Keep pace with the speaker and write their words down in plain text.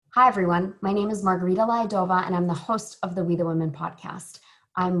Hi, everyone. My name is Margarita Laidova, and I'm the host of the We the Women podcast.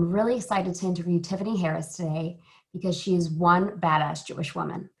 I'm really excited to interview Tiffany Harris today because she is one badass Jewish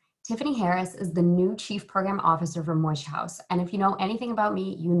woman. Tiffany Harris is the new Chief Program Officer for Moishe House. And if you know anything about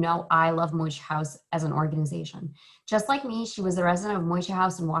me, you know I love Moishe House as an organization. Just like me, she was a resident of Moishe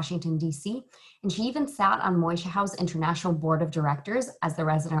House in Washington, D.C., and she even sat on Moishe House International Board of Directors as the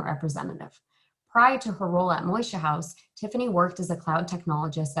resident representative. Prior to her role at Moishe House, Tiffany worked as a cloud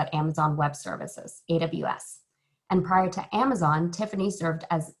technologist at Amazon Web Services, AWS. And prior to Amazon, Tiffany served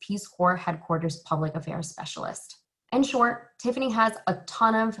as Peace Corps Headquarters Public Affairs Specialist. In short, Tiffany has a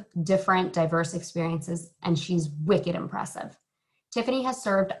ton of different diverse experiences, and she's wicked impressive. Tiffany has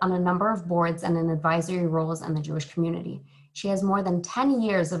served on a number of boards and in advisory roles in the Jewish community. She has more than 10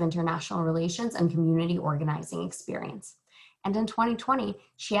 years of international relations and community organizing experience. And in 2020,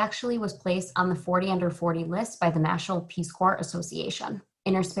 she actually was placed on the 40 Under 40 list by the National Peace Corps Association.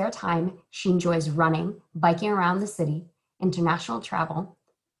 In her spare time, she enjoys running, biking around the city, international travel,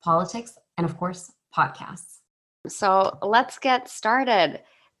 politics, and of course, podcasts. So let's get started.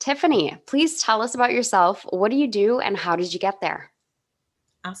 Tiffany, please tell us about yourself. What do you do and how did you get there?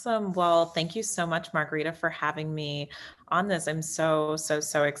 Awesome. Well, thank you so much, Margarita, for having me on this. I'm so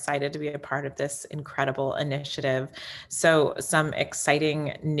excited to be a part of this incredible initiative. So some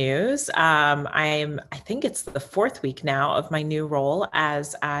exciting news. I think it's the fourth week now of my new role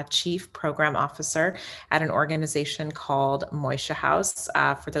as a Chief Program Officer at an organization called Moishe House.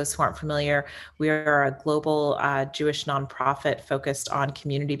 For those who aren't familiar, we are a global Jewish nonprofit focused on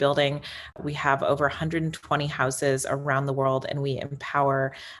community building. We have over 120 houses around the world, and we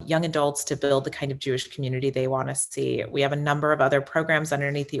empower young adults to build the kind of Jewish community they want to see. We have a number of other programs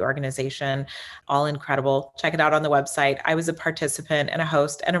underneath the organization, all incredible. Check it out on the website. I was a participant and a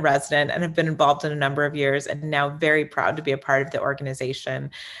host and a resident and have been involved in a number of years and now very proud to be a part of the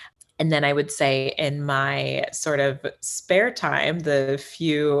organization. And then I would say in my sort of spare time, the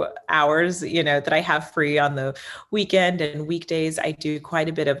few hours, that I have free on the weekend and weekdays, I do quite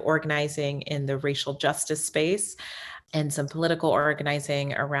a bit of organizing in the racial justice space and some political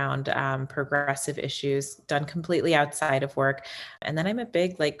organizing around progressive issues done completely outside of work. And then I'm a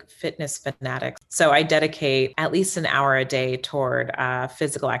big fitness fanatic. So I dedicate at least an hour a day toward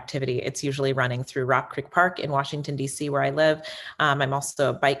physical activity. It's usually running through Rock Creek Park in Washington, D.C., where I live. I'm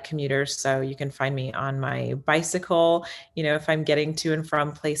also a bike commuter, so you can find me on my bicycle, if I'm getting to and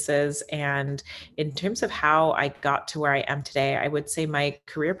from places. And in terms of how I got to where I am today, I would say my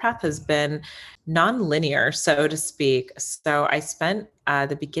career path has been non-linear, so to speak. So I spent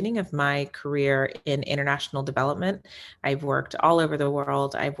the beginning of my career in international development. I've worked all over the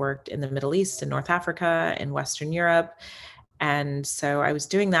world. I've worked in the Middle East, in North Africa, in Western Europe. And so I was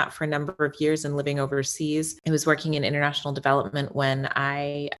doing that for a number of years and living overseas. I was working in international development when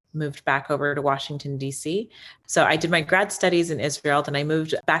I moved back over to Washington, D.C. So I did my grad studies in Israel, then I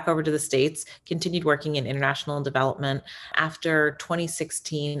moved back over to the States, continued working in international development. After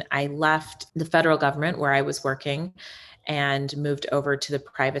 2016, I left the federal government where I was working and moved over to the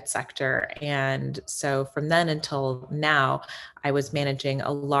private sector. And so from then until now, I was managing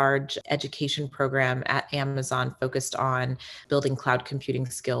a large education program at Amazon focused on building cloud computing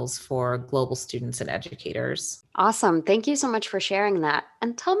skills for global students and educators. Awesome. Thank you so much for sharing that.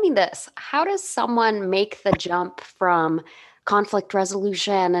 And tell me this, how does someone make the jump from conflict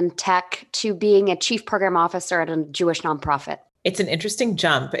resolution and tech to being a chief program officer at a Jewish nonprofit? It's an interesting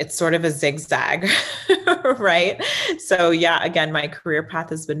jump. It's sort of a zigzag, right? So yeah, again, my career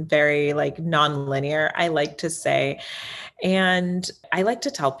path has been very non-linear, I like to say. And I like to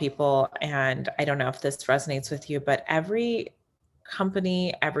tell people, and I don't know if this resonates with you, but every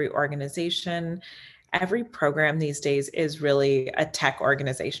company, every organization, every program these days is really a tech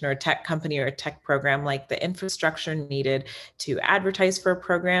organization or a tech company or a tech program. Like the infrastructure needed to advertise for a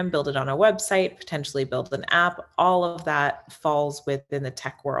program, build it on a website, potentially build an app, all of that falls within the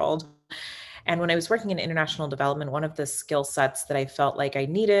tech world. And when I was working in international development, one of the skill sets that I felt like I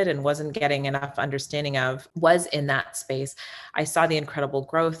needed and wasn't getting enough understanding of was in that space. I saw the incredible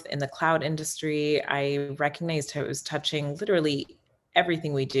growth in the cloud industry. I recognized how it was touching literally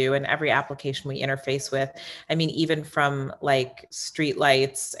everything we do and every application we interface with. I mean, even from street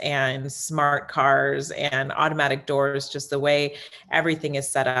lights and smart cars and automatic doors, just the way everything is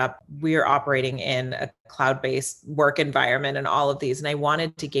set up, we're operating in a cloud-based work environment and all of these. And I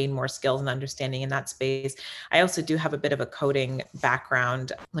wanted to gain more skills and understanding in that space. I also do have a bit of a coding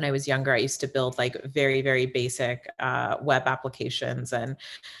background. When I was younger, I used to build very, very basic web applications. And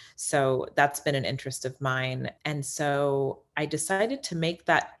So that's been an interest of mine. And so I decided to make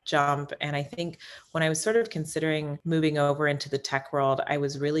that jump. And I think when I was sort of considering moving over into the tech world, I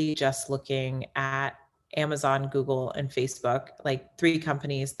was really just looking at Amazon, Google, and Facebook, like three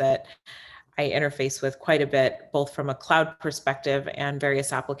companies that I interface with quite a bit, both from a cloud perspective and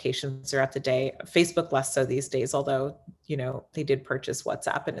various applications throughout the day. Facebook less so these days, although, they did purchase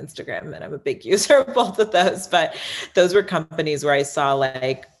WhatsApp and Instagram, and I'm a big user of both of those. But those were companies where I saw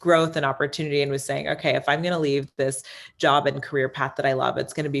like growth and opportunity and was saying, okay, if I'm going to leave this job and career path that I love,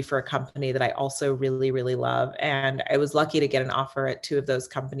 it's going to be for a company that I also really, really love. And I was lucky to get an offer at two of those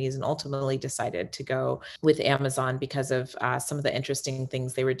companies and ultimately decided to go with Amazon because of some of the interesting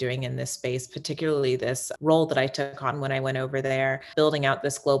things they were doing in this space, particularly this role that I took on when I went over there, building out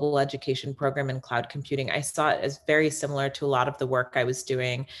this global education program in cloud computing. I saw it as very similar to a lot of the work I was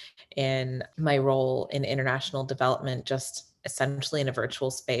doing in my role in international development, just essentially in a virtual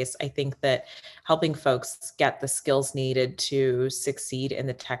space. I think that helping folks get the skills needed to succeed in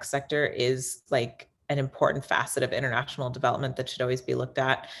the tech sector is like an important facet of international development that should always be looked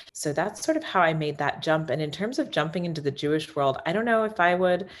at. So that's sort of how I made that jump. And in terms of jumping into the Jewish world, I don't know if I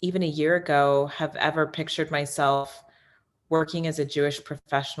would, even a year ago, have ever pictured myself working as a Jewish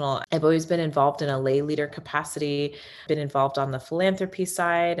professional. I've always been involved in a lay leader capacity, been involved on the philanthropy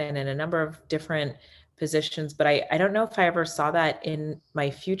side and in a number of different positions, but I don't know if I ever saw that in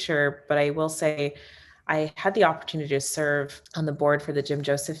my future. But I will say I had the opportunity to serve on the board for the Jim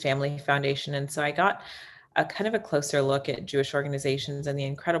Joseph Family Foundation. And so I got a kind of a closer look at Jewish organizations and the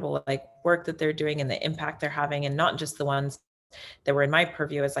incredible like work that they're doing and the impact they're having, and not just the ones that were in my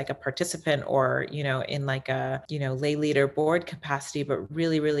purview as like a participant or, in like a, lay leader board capacity, but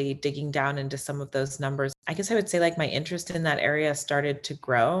really, really digging down into some of those numbers. I guess I would say like my interest in that area started to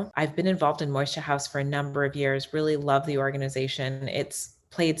grow. I've been involved in Moishe House for a number of years, really love the organization. It's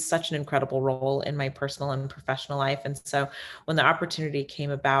played such an incredible role in my personal and professional life. And so when the opportunity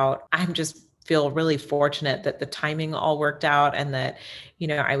came about, I'm just feel really fortunate that the timing all worked out and that,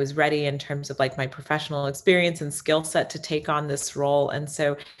 I was ready in terms of like my professional experience and skill set to take on this role. And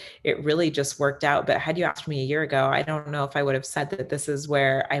so it really just worked out. But had you asked me a year ago, I don't know if I would have said that this is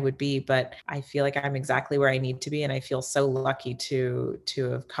where I would be, but I feel like I'm exactly where I need to be. And I feel so lucky to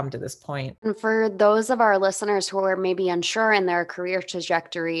have come to this point. And for those of our listeners who are maybe unsure in their career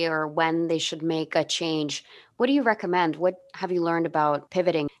trajectory or when they should make a change, what do you recommend? What have you learned about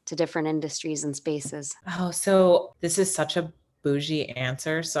pivoting to different industries and spaces? Oh, so this is such a bougie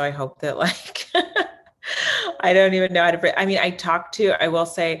answer. So I hope that like, I don't even know how to, I will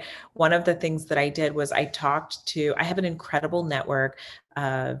say one of the things that I did was I have an incredible network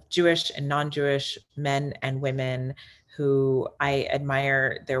of Jewish and non-Jewish men and women who I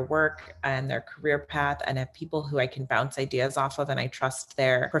admire their work and their career path, and have people who I can bounce ideas off of, and I trust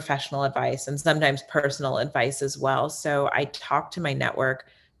their professional advice and sometimes personal advice as well. So I talk to my network.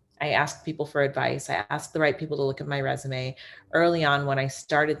 I ask people for advice. I ask the right people to look at my resume. Early on, when I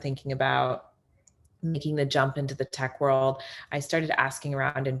started thinking about making the jump into the tech world, I started asking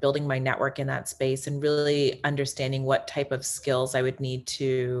around and building my network in that space and really understanding what type of skills I would need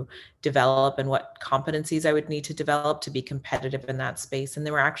to develop and what competencies I would need to develop to be competitive in that space. And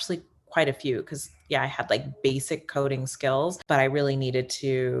there were actually quite a few, because I had like basic coding skills, but I really needed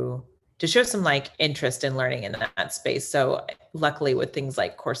to show some like interest in learning in that space. So luckily with things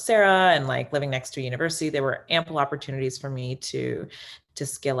like Coursera and like living next to a university, there were ample opportunities for me to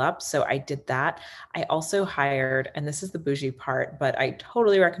skill up. So I did that. I also hired, and this is the bougie part, but I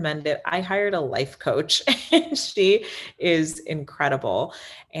totally recommend it. I hired a life coach and she is incredible.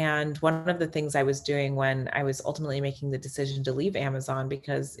 And one of the things I was doing when I was ultimately making the decision to leave Amazon,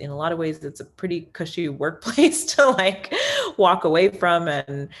 because in a lot of ways it's a pretty cushy workplace to like walk away from,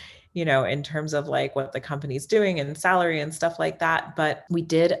 and in terms of like what the company's doing and salary and stuff like that. But we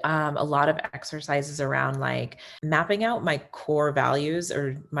did a lot of exercises around like mapping out my core values,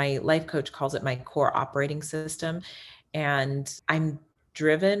 or my life coach calls it my core operating system. And I'm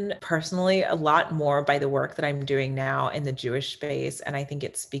driven personally a lot more by the work that I'm doing now in the Jewish space. And I think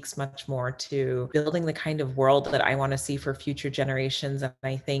it speaks much more to building the kind of world that I want to see for future generations. And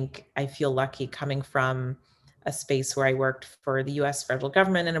I think I feel lucky coming from a space where I worked for the US federal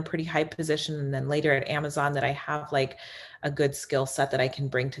government in a pretty high position, and then later at Amazon, that I have like a good skill set that I can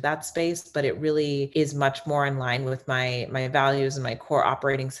bring to that space. But it really is much more in line with my values and my core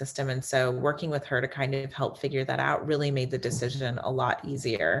operating system. And so working with her to kind of help figure that out really made the decision a lot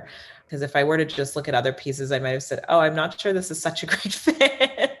easier. Because if I were to just look at other pieces, I might have said, oh, I'm not sure this is such a great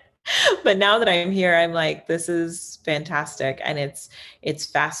fit. But now that I'm here, I'm like, this is fantastic. And it's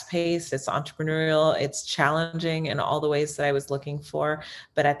fast paced, it's entrepreneurial, it's challenging in all the ways that I was looking for.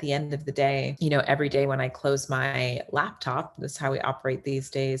 But at the end of the day, every day when I close my laptop, this is how we operate these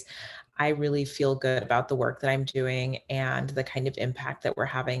days, I really feel good about the work that I'm doing and the kind of impact that we're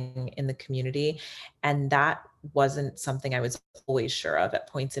having in the community. And that wasn't something I was always sure of at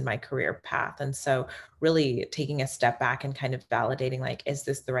points in my career path. And so really taking a step back and kind of validating, like, is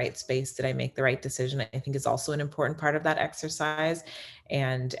this the right space? Did I make the right decision? I think is also an important part of that exercise.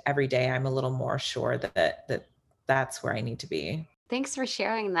 And every day I'm a little more sure that that's where I need to be. Thanks for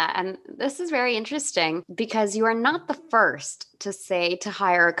sharing that. And this is very interesting because you are not the first to say to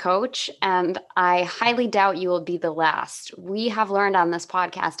hire a coach. And I highly doubt you will be the last. We have learned on this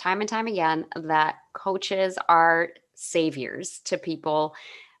podcast time and time again that coaches are saviors to people,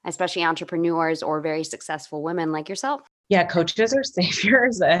 especially entrepreneurs or very successful women like yourself. Yeah, coaches are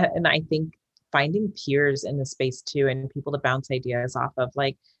saviors. And I think finding peers in the space too, and people to bounce ideas off of,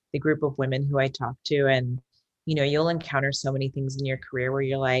 like the group of women who I talk to. And, you'll encounter so many things in your career where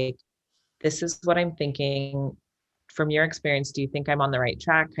you're like, this is what I'm thinking. From your experience, do you think I'm on the right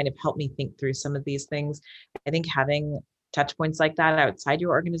track? Kind of help me think through some of these things. I think having touch points like that outside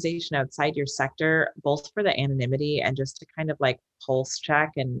your organization, outside your sector, both for the anonymity and just to kind of like pulse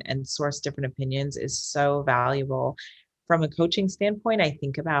check and source different opinions, is so valuable. From a coaching standpoint, I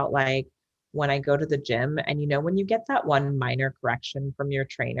think about like when I go to the gym and, when you get that one minor correction from your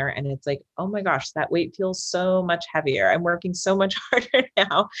trainer and it's like, oh my gosh, that weight feels so much heavier. I'm working so much harder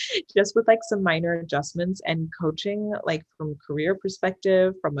now, just with like some minor adjustments. And coaching, like from career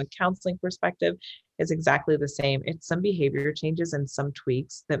perspective, from a counseling perspective, is exactly the same. It's some behavior changes and some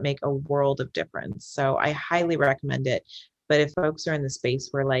tweaks that make a world of difference. So I highly recommend it. But if folks are in the space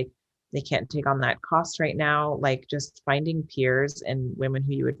where like they can't take on that cost right now, like just finding peers and women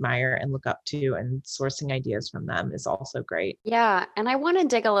who you admire and look up to and sourcing ideas from them is also great. Yeah. And I want to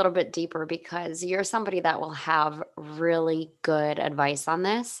dig a little bit deeper because you're somebody that will have really good advice on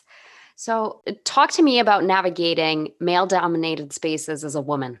this. So, talk to me about navigating male dominated spaces as a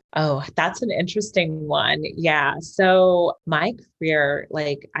woman. Oh, that's an interesting one. Yeah. So my career,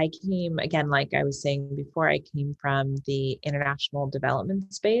 like I came, again, like I was saying before, I came from the international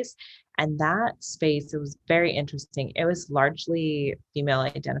development space. And that space, it was very interesting. It was largely female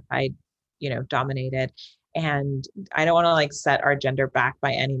identified, dominated. And I don't want to like set our gender back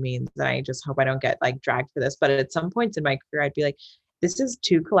by any means. I just hope I don't get like dragged for this. But at some points in my career, I'd be like, this is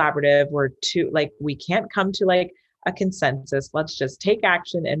too collaborative. We're too, like, we can't come to like a consensus. Let's just take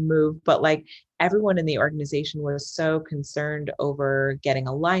action and move. But like everyone in the organization was so concerned over getting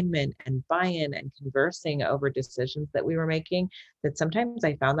alignment and buy-in and conversing over decisions that we were making that sometimes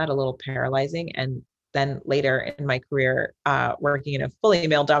I found that a little paralyzing. And then later in my career, working in a fully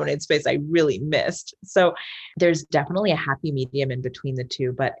male dominated space, I really missed. So there's definitely a happy medium in between the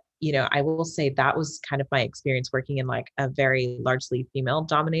two. But I will say that was kind of my experience working in like a very largely female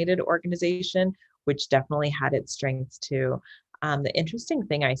dominated organization, which definitely had its strengths too. The interesting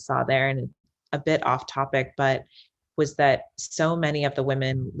thing I saw there, and a bit off topic, but was that so many of the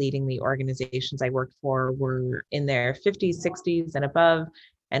women leading the organizations I worked for were in their 50s, 60s and above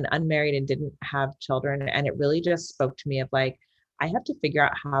and unmarried and didn't have children. And it really just spoke to me of like, I have to figure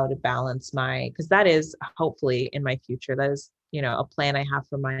out how to balance because that is hopefully in my future, that is, a plan I have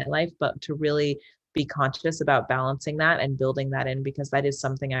for my life, but to really be conscious about balancing that and building that in, because that is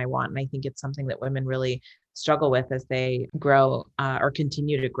something I want. And I think it's something that women really struggle with as they grow or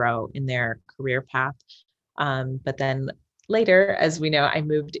continue to grow in their career path. But then later, as we know, I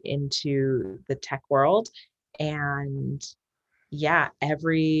moved into the tech world, and yeah,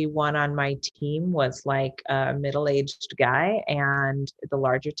 everyone on my team was like a middle-aged guy, and the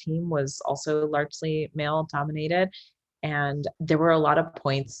larger team was also largely male dominated. And there were a lot of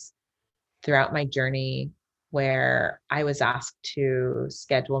points throughout my journey where I was asked to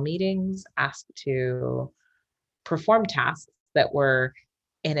schedule meetings, asked to perform tasks that were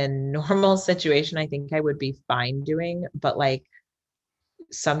in a normal situation, I think I would be fine doing, but like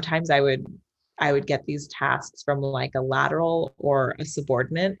sometimes I would get these tasks from like a lateral or a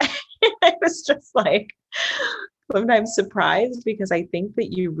subordinate. I was just like sometimes surprised, because I think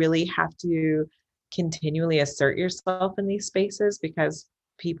that you really have to continually assert yourself in these spaces, because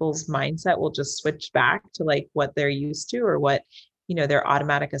people's mindset will just switch back to like what they're used to, or what, their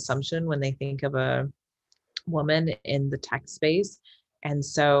automatic assumption when they think of a woman in the tech space. And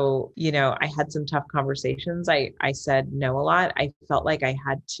so, I had some tough conversations. I said no a lot. I felt like I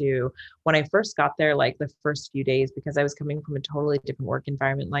had to, when I first got there, like the first few days, because I was coming from a totally different work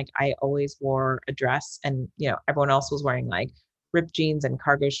environment, like I always wore a dress and, everyone else was wearing like ripped jeans and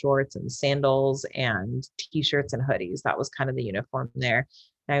cargo shorts and sandals and t-shirts and hoodies. That was kind of the uniform there.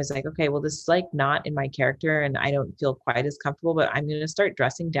 And I was like, okay, well, this is like not in my character and I don't feel quite as comfortable, but I'm going to start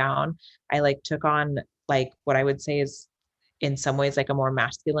dressing down. I like took on like what I would say is in some ways like a more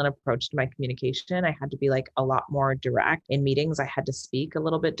masculine approach to my communication. I had to be like a lot more direct in meetings. I had to speak a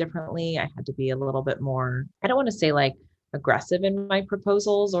little bit differently. I had to be a little bit more, I don't want to say like aggressive in my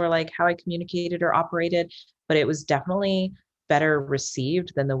proposals or like how I communicated or operated, but it was definitely better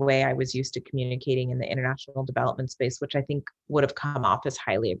received than the way I was used to communicating in the international development space, which I think would have come off as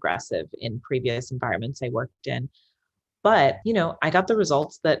highly aggressive in previous environments I worked in. But, I got the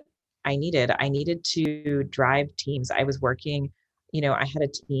results that I needed. I needed to drive teams. I was working, I had a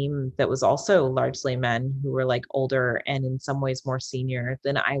team that was also largely men who were like older and in some ways more senior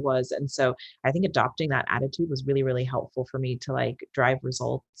than I was. And so I think adopting that attitude was really, really helpful for me to like drive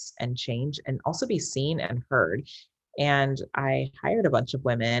results and change and also be seen and heard. And I hired a bunch of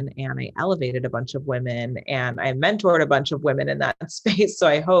women and I elevated a bunch of women and I mentored a bunch of women in that space. So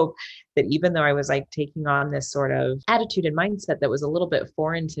I hope that even though I was like taking on this sort of attitude and mindset that was a little bit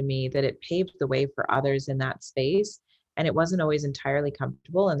foreign to me, that it paved the way for others in that space. And it wasn't always entirely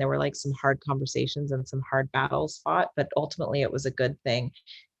comfortable. And there were like some hard conversations and some hard battles fought, but ultimately it was a good thing.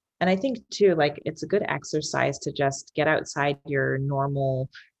 And I think too, like it's a good exercise to just get outside your normal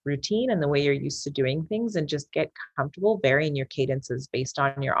routine and the way you're used to doing things and just get comfortable varying your cadences based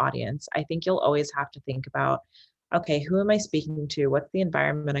on your audience. I think you'll always have to think about, okay, who am I speaking to? What's the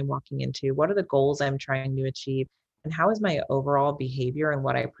environment I'm walking into? What are the goals I'm trying to achieve? And how is my overall behavior and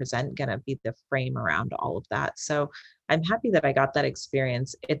what I present going to be the frame around all of that? So I'm happy that I got that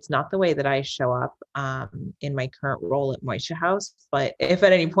experience. It's not the way that I show up in my current role at Moisha House, but if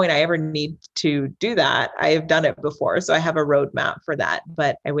at any point I ever need to do that, I have done it before. So I have a roadmap for that.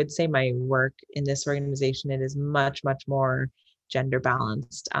 But I would say my work in this organization, it is much, much more gender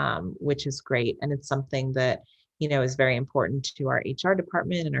balanced, which is great. And it's something that is very important to our HR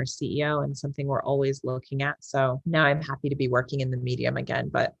department and our CEO and something we're always looking at. So now I'm happy to be working in the medium again,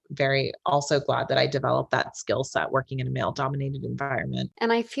 but very also glad that I developed that skill set working in a male dominated environment.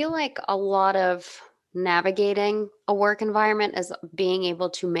 And I feel like a lot of navigating a work environment is being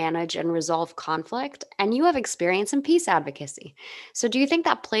able to manage and resolve conflict. And you have experience in peace advocacy. So do you think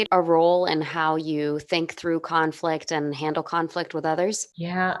that played a role in how you think through conflict and handle conflict with others?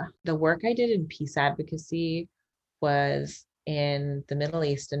 Yeah, the work I did in peace advocacy was in the Middle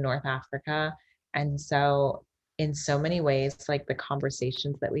East and North Africa. And so, in so many ways, like the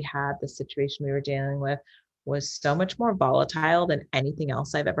conversations that we had, the situation we were dealing with was so much more volatile than anything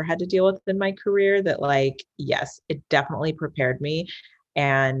else I've ever had to deal with in my career. That, like, yes, it definitely prepared me.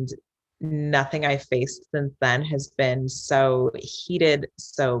 And nothing I've faced since then has been so heated,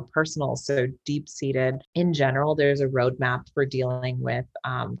 so personal, so deep seated. In general, there's a roadmap for dealing with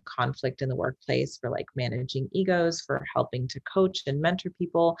conflict in the workplace, for like managing egos, for helping to coach and mentor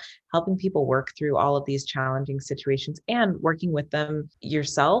people, helping people work through all of these challenging situations and working with them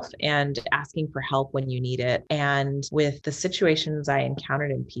yourself and asking for help when you need it. And with the situations I encountered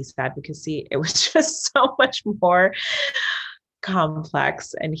in peace advocacy, it was just so much more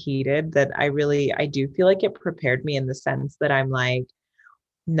complex and heated that I do feel like it prepared me in the sense that I'm like,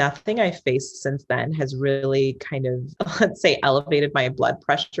 nothing I faced since then has really kind of, let's say, elevated my blood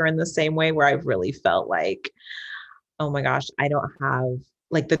pressure in the same way where I've really felt like, oh my gosh, I don't have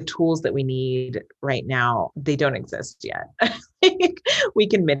like the tools that we need right now. They don't exist yet. We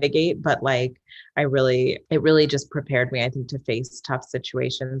can mitigate, but like, it really just prepared me, I think, to face tough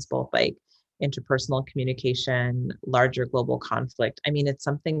situations, both like interpersonal communication, larger global conflict. I mean, it's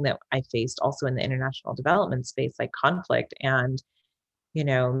something that I faced also in the international development space, like conflict and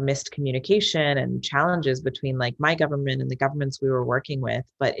missed communication and challenges between like my government and the governments we were working with,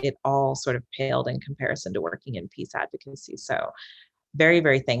 but it all sort of paled in comparison to working in peace advocacy. So very,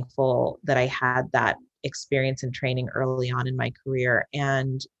 very thankful that I had that experience and training early on in my career.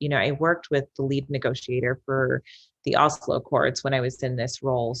 And, I worked with the lead negotiator for the Oslo Accords when I was in this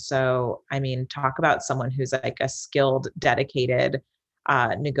role. So, I mean, talk about someone who's like a skilled, dedicated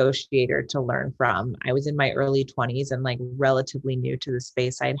negotiator to learn from. I was in my early 20s and like relatively new to the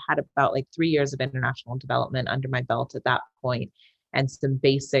space. I'd had about like 3 years of international development under my belt at that point and some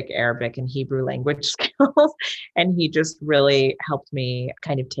basic Arabic and Hebrew language skills. And he just really helped me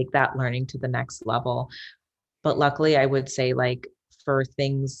kind of take that learning to the next level. But luckily, I would say, like, for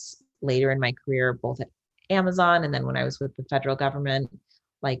things later in my career, both at Amazon and then when I was with the federal government,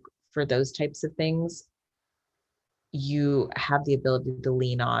 like for those types of things, you have the ability to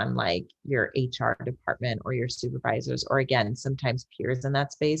lean on like your HR department or your supervisors, or again, sometimes peers in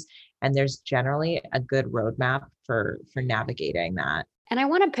that space. And there's generally a good roadmap for navigating that. And I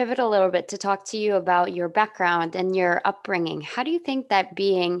want to pivot a little bit to talk to you about your background and your upbringing. How do you think that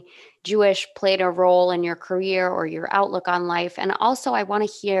being Jewish played a role in your career or your outlook on life? And also, I want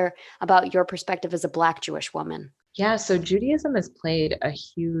to hear about your perspective as a Black Jewish woman. Yeah, so Judaism has played a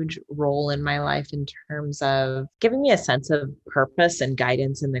huge role in my life in terms of giving me a sense of purpose and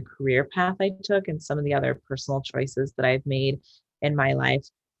guidance in the career path I took and some of the other personal choices that I've made in my life.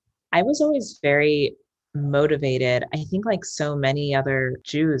 I was always very motivated. I think like so many other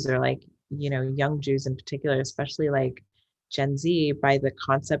Jews, or like, young Jews in particular, especially like Gen Z, by the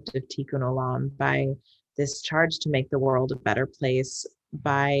concept of tikkun olam, by this charge to make the world a better place,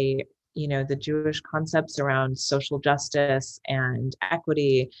 by, the Jewish concepts around social justice and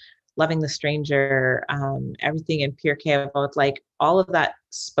equity, loving the stranger, everything in Pure Kavod, like all of that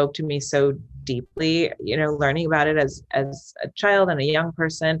spoke to me so deeply, learning about it as a child and a young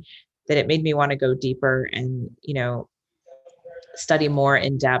person, that it made me want to go deeper and, study more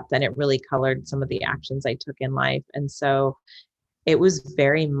in depth. And it really colored some of the actions I took in life. And so it was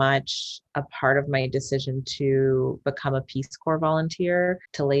very much a part of my decision to become a Peace Corps volunteer,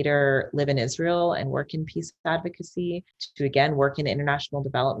 to later live in Israel and work in peace advocacy, to again work in international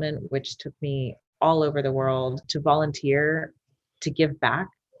development, which took me all over the world, to volunteer, to give back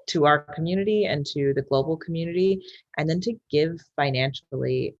to our community and to the global community, and then to give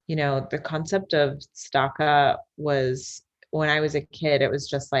financially. The concept of tzedakah was, when I was a kid, it was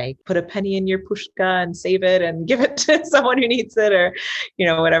just like, put a penny in your pushka and save it and give it to someone who needs it, or,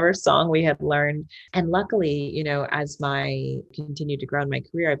 whatever song we had learned. And luckily, as my continued to grow in my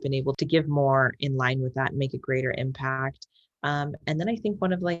career, I've been able to give more in line with that and make a greater impact. And then I think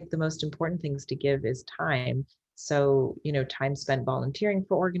one of like the most important things to give is time. So, time spent volunteering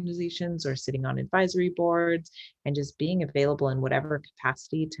for organizations or sitting on advisory boards, and just being available in whatever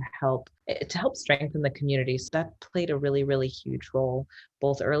capacity to help strengthen the community. So that played a really, really huge role,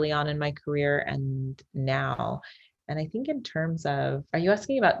 both early on in my career and now. And I think in terms of, are you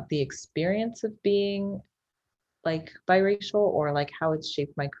asking about the experience of being like biracial, or like how it's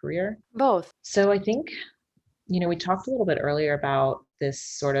shaped my career? Both. So I think, we talked a little bit earlier about this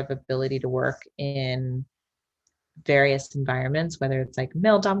sort of ability to work in various environments, whether it's like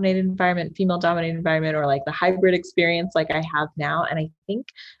male dominated environment, female dominated environment, or like the hybrid experience like I have now. And I think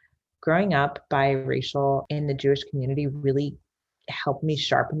growing up biracial in the Jewish community really helped me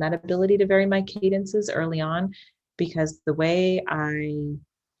sharpen that ability to vary my cadences early on, because the way I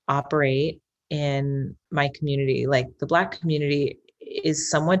operate in my community, like the Black community,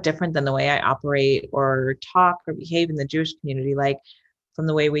 is somewhat different than the way I operate or talk or behave in the Jewish community. Like, from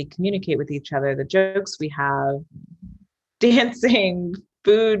the way we communicate with each other, the jokes we have, dancing,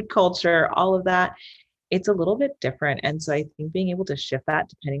 food culture, all of that, it's a little bit different. And so I think being able to shift that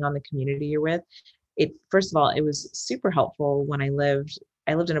depending on the community you're with, first of all, it was super helpful when I lived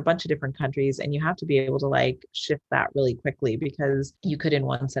in a bunch of different countries, and you have to be able to like shift that really quickly, because you could in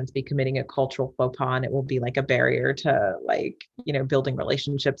one sense be committing a cultural faux pas, and it will be like a barrier to like, building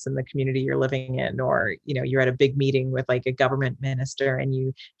relationships in the community you're living in, or, you're at a big meeting with like a government minister and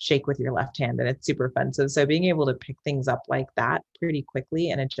you shake with your left hand and it's super offensive. So being able to pick things up like that pretty quickly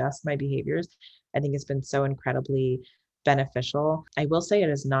and adjust my behaviors, I think has been so incredibly beneficial. I will say it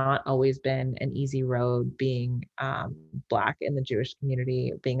has not always been an easy road being Black in the Jewish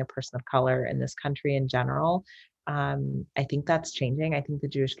community, being a person of color in this country in general. I think that's changing. I think the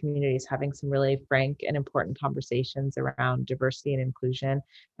Jewish community is having some really frank and important conversations around diversity and inclusion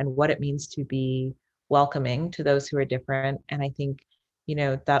and what it means to be welcoming to those who are different. And I think,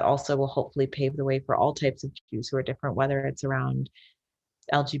 that also will hopefully pave the way for all types of Jews who are different, whether it's around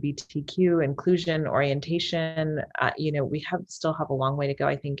LGBTQ inclusion, orientation. We still have a long way to go,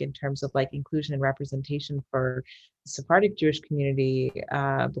 I think, in terms of like inclusion and representation for the Sephardic Jewish community,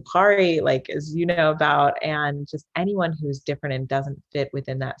 Bukhari, like as you know about, and just anyone who's different and doesn't fit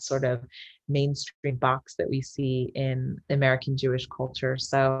within that sort of mainstream box that we see in American Jewish culture.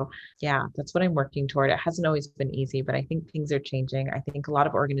 So yeah, that's what I'm working toward. It hasn't always been easy, but I think things are changing. I think a lot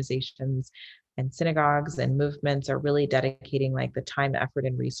of organizations and synagogues and movements are really dedicating like the time, effort,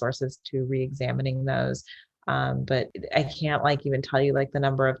 and resources to re-examining those. But I can't like even tell you like the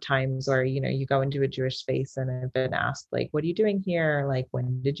number of times where, you go into a Jewish space and I've been asked like, what are you doing here? Like,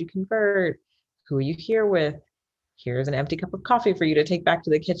 when did you convert? Who are you here with? Here's an empty cup of coffee for you to take back to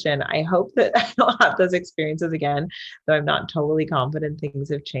the kitchen. I hope that I don't have those experiences again, though I'm not totally confident things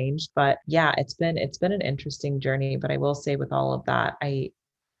have changed. But yeah, it's been an interesting journey. But I will say with all of that, I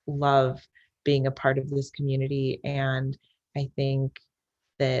love being a part of this community. And I think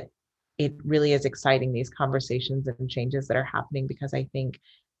that it really is exciting, these conversations and changes that are happening, because I think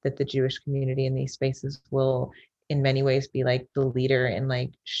that the Jewish community in these spaces will in many ways be like the leader in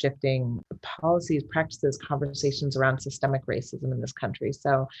like shifting policies, practices, conversations around systemic racism in this country.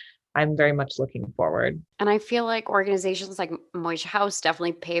 So I'm very much looking forward. And I feel like organizations like Moishe House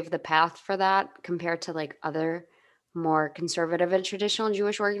definitely paved the path for that compared to like other more conservative and traditional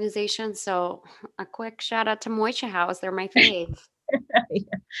Jewish organizations. So a quick shout out to Moishe House. They're my fave.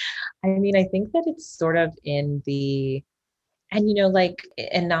 I mean, I think that it's sort of in the, and like,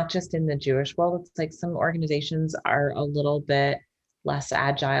 and not just in the Jewish world, it's like some organizations are a little bit less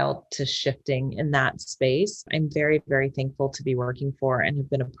agile to shifting in that space. I'm very, very thankful to be working for and have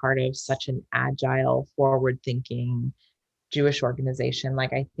been a part of such an agile, forward thinking Jewish organization.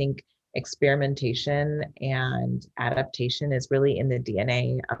 Like, I think experimentation and adaptation is really in the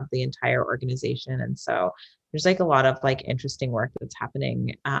DNA of the entire organization. And so there's like a lot of like interesting work that's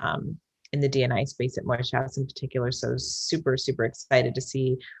happening in the D&I space at Moishe House in particular. So super, super excited to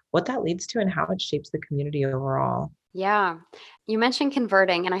see what that leads to and how it shapes the community overall. Yeah. You mentioned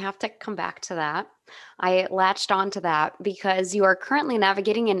converting, and I have to come back to that. I latched on to that because you are currently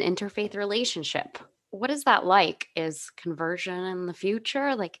navigating an interfaith relationship. What is that like? Is conversion in the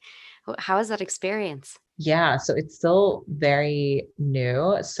future? Like, how is that experience? Yeah, so it's still very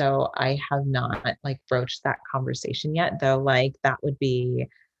new. So I have not like broached that conversation yet, though. Like that would be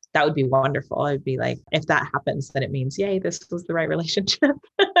wonderful. I'd be like, if that happens, then it means, yay, this was the right relationship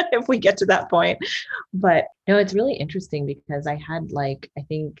if we get to that point. But no, it's really interesting because I had like, I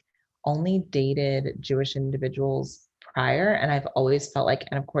think only dated Jewish individuals prior. And I've always felt like,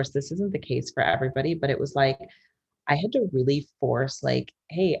 and of course, this isn't the case for everybody, but it was like, I had to really force like,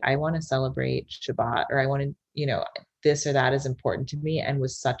 hey, I want to celebrate Shabbat, or I want to, this or that is important to me. And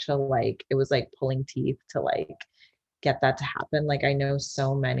was such a like, it was like pulling teeth to like get that to happen. Like I know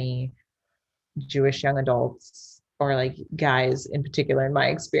so many Jewish young adults or like guys in particular in my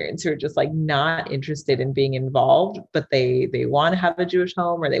experience who are just like not interested in being involved, but they want to have a Jewish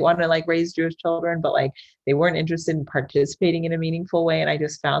home or they want to like raise Jewish children, but like they weren't interested in participating in a meaningful way. And I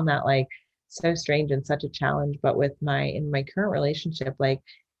just found that like so strange and such a challenge. But in my current relationship, like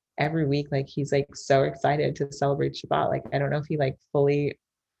every week, like he's like so excited to celebrate Shabbat. Like I don't know if he like fully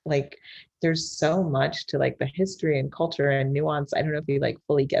like there's so much to like the history and culture and nuance. I don't know if he like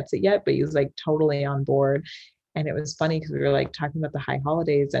fully gets it yet, but he was like totally on board. And it was funny because we were like talking about the high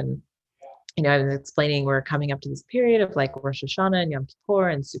holidays and I was explaining we're coming up to this period of like Rosh Hashanah and Yom Kippur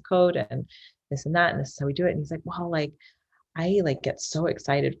and Sukkot and this and that, and this is how we do it. And he's like, well, like I like get so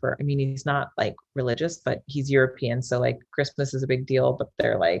excited for, I mean, he's not like religious, but he's European. So like Christmas is a big deal, but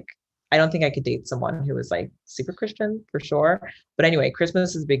they're like, I don't think I could date someone who was like super Christian for sure. But anyway,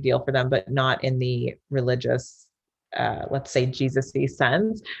 Christmas is a big deal for them, but not in the religious, let's say Jesus-y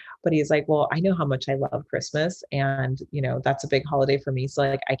sense. But he's like, well, I know how much I love Christmas and, that's a big holiday for me. So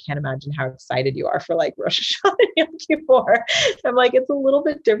like, I can't imagine how excited you are for like Rosh Hashanah and Yom Kippur. I'm like, it's a little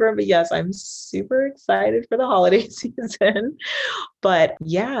bit different, but yes, I'm super excited for the holiday season. But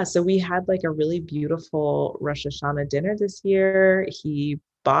yeah, so we had like a really beautiful Rosh Hashanah dinner this year. He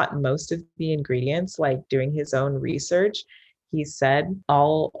bought most of the ingredients, like doing his own research. He said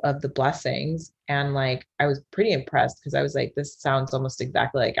all of the blessings. And like, I was pretty impressed because I was like, this sounds almost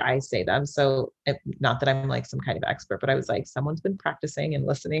exactly like I say them. So not that I'm like some kind of expert, but I was like, someone's been practicing and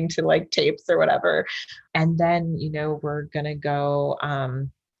listening to like tapes or whatever. And then, we're going to go,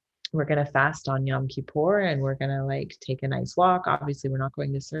 we're going to fast on Yom Kippur and we're going to like take a nice walk. Obviously, we're not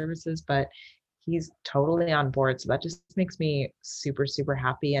going to services, but he's totally on board. So that just makes me super, super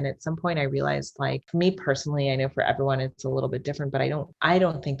happy. And at some point I realized, like, for me personally, I know for everyone it's a little bit different, but I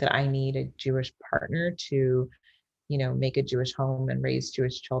don't think that I need a Jewish partner to, make a Jewish home and raise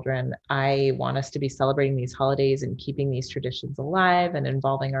Jewish children. I want us to be celebrating these holidays and keeping these traditions alive and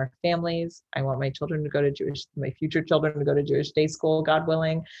involving our families. I want my future children to go to Jewish day school, God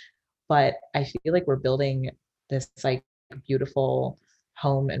willing. But I feel like we're building this like beautiful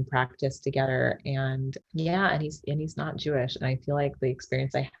home and practice together. And yeah, and he's not Jewish. And I feel like the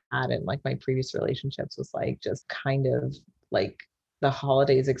experience I had in like my previous relationships was like just kind of like the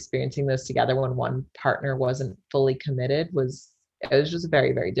holidays, experiencing those together when one partner wasn't fully committed it was just a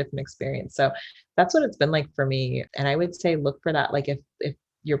very, very different experience. So that's what it's been like for me. And I would say look for that. Like if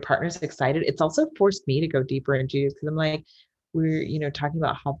your partner's excited, it's also forced me to go deeper in Judaism because I'm like, we're, talking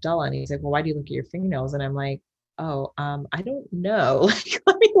about Havdalah, and he's like, well, why do you look at your fingernails? And I'm like, oh, I don't know. Like,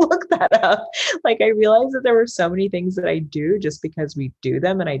 let me look that up. Like, I realized that there were so many things that I do just because we do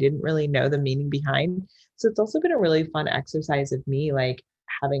them and I didn't really know the meaning behind. So it's also been a really fun exercise of me, like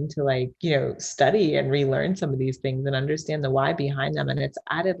having to like, study and relearn some of these things and understand the why behind them. And it's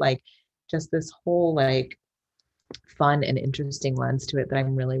added like just this whole like fun and interesting lens to it that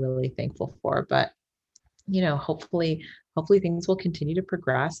I'm really, really thankful for. But, hopefully things will continue to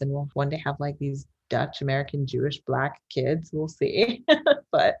progress and we'll one day have like these Dutch, American, Jewish, Black kids. We'll see.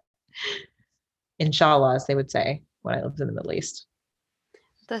 But inshallah, as they would say when I lived in the Middle East.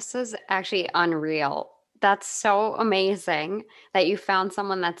 This is actually unreal. That's so amazing that you found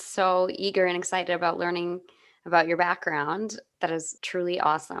someone that's so eager and excited about learning about your background. That is truly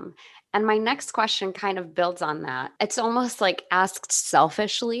awesome. And my next question kind of builds on that. It's almost like asked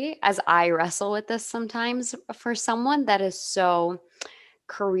selfishly, as I wrestle with this sometimes, for someone that is so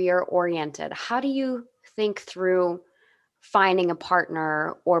career oriented. How do you think through finding a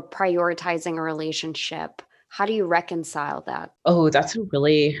partner or prioritizing a relationship? How do you reconcile that? Oh, that's a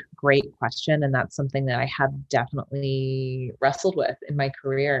really great question. And that's something that I have definitely wrestled with in my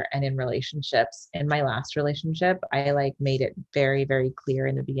career and in relationships. In my last relationship, I like made it very, very clear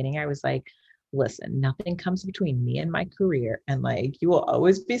in the beginning. I was like, listen, nothing comes between me and my career. And like, you will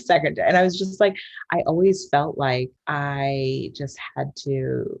always be second. And I was just like, I always felt like I just had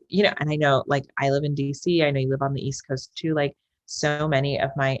to, and I know like I live in DC. I know you live on the East Coast too. Like, so many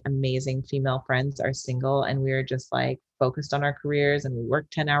of my amazing female friends are single and we're just like focused on our careers and we work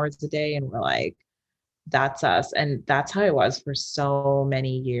 10 hours a day and we're like, that's us. And that's how it was for so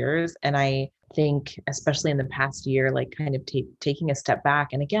many years. And I think, especially in the past year, like kind of taking a step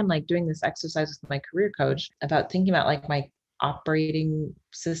back and again, like doing this exercise with my career coach about thinking about like my operating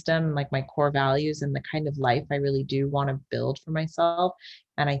system, like my core values and the kind of life I really do want to build for myself.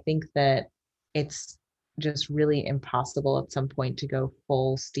 And I think that it's just really impossible at some point to go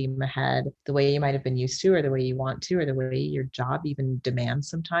full steam ahead the way you might have been used to or the way you want to or the way your job even demands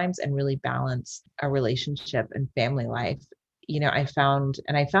sometimes and really balance a relationship and family life. I found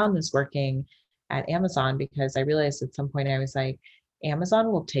this working at Amazon because I realized at some point I was like, Amazon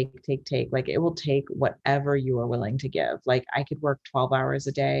will take like it will take whatever you are willing to give. Like I could work 12 hours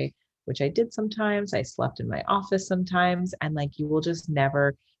a day, which I did sometimes. I slept in my office sometimes, and like you will just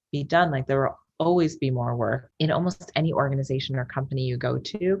never be done. Like there will always be more work in almost any organization or company you go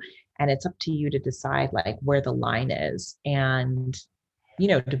to. And it's up to you to decide like where the line is and,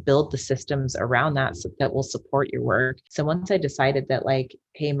 to build the systems around that that will support your work. So once I decided that like,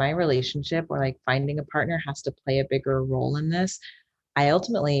 hey, my relationship or like finding a partner has to play a bigger role in this, I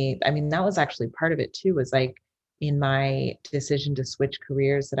ultimately, that was actually part of it too, was like in my decision to switch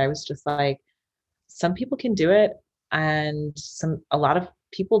careers that I was just like, some people can do it and a lot of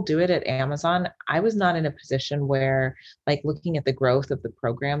people do it at Amazon. I was not in a position where like looking at the growth of the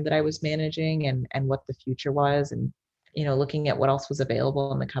program that I was managing and what the future was and looking at what else was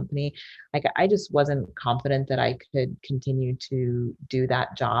available in the company, like I just wasn't confident that I could continue to do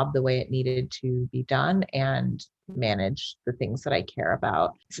that job the way it needed to be done and manage the things that I care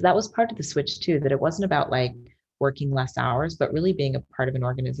about. So that was part of the switch too, that it wasn't about like working less hours, but really being a part of an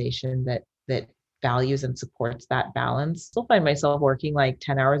organization that values and supports that balance. Still find myself working like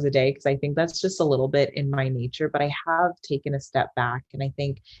 10 hours a day because I think that's just a little bit in my nature, but I have taken a step back. And I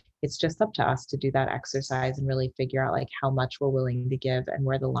think it's just up to us to do that exercise and really figure out like how much we're willing to give and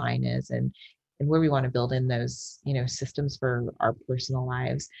where the line is and where we want to build in those, systems for our personal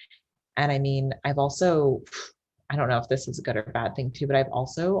lives. And I've also, I don't know if this is a good or bad thing too, but I've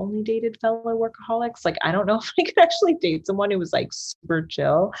also only dated fellow workaholics. Like, I don't know if I could actually date someone who was like super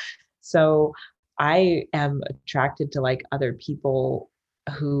chill. So I am attracted to like other people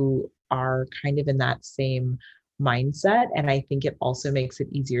who are kind of in that same mindset. And I think it also makes it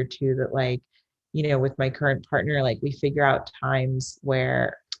easier too that like, with my current partner, like we figure out times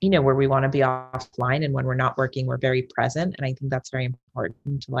where, where we want to be offline and when we're not working, we're very present. And I think that's very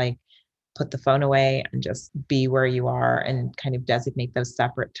important to like put the phone away and just be where you are and kind of designate those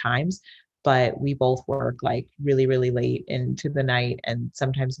separate times. But we both work like really, really late into the night. And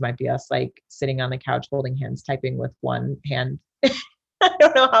sometimes it might be us like sitting on the couch holding hands, typing with one hand. I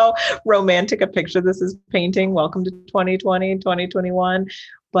don't know how romantic a picture this is painting. Welcome to 2020, 2021.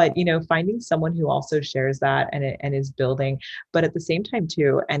 But, finding someone who also shares that and is building, but at the same time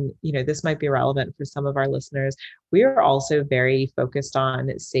too, and, this might be relevant for some of our listeners, we are also very focused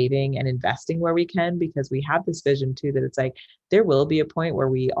on saving and investing where we can, because we have this vision too, that it's like, there will be a point where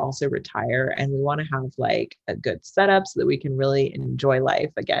we also retire and we want to have like a good setup so that we can really enjoy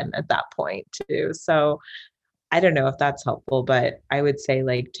life again at that point too. So I don't know if that's helpful, but I would say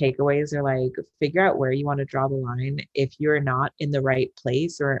like takeaways are like figure out where you want to draw the line. If you're not in the right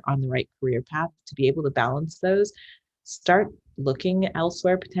place or on the right career path to be able to balance those, start looking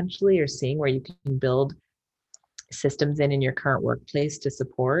elsewhere potentially or seeing where you can build systems in your current workplace to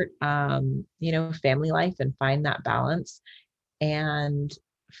support, family life and find that balance, and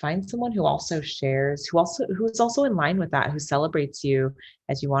find someone who also shares, who's also in line with that, who celebrates you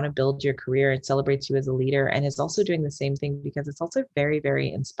as you want to build your career and celebrates you as a leader and is also doing the same thing, because it's also very,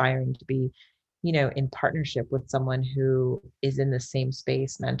 very inspiring to be in partnership with someone who is in the same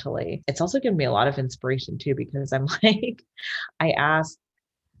space mentally. It's also given me a lot of inspiration too, because I'm like, I ask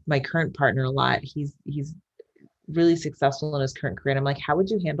my current partner a lot. He's really successful in his current career. And I'm like, how would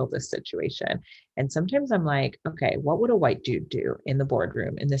you handle this situation? And sometimes I'm like, okay, what would a white dude do in the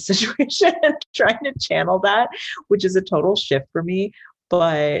boardroom in this situation? Trying to channel that, which is a total shift for me.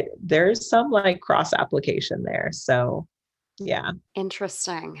 But there's some like cross application there. So yeah.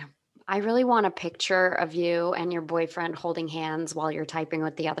 Interesting. I really want a picture of you and your boyfriend holding hands while you're typing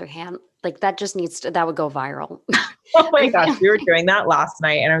with the other hand. Like that just that would go viral. Oh my gosh, we were doing that last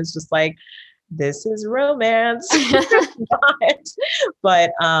night and I was just like, this is romance.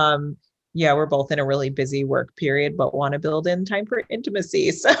 But yeah, we're both in a really busy work period, but want to build in time for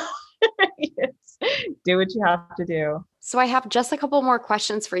intimacy. So yes, do what you have to do. So I have just a couple more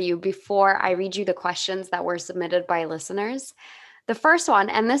questions for you before I read you the questions that were submitted by listeners. The first one,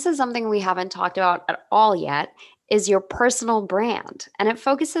 and this is something we haven't talked about at all yet, is your personal brand. And it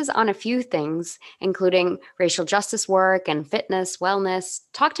focuses on a few things, including racial justice work and fitness, wellness.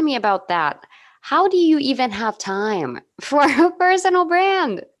 Talk to me about that. How do you even have time for a personal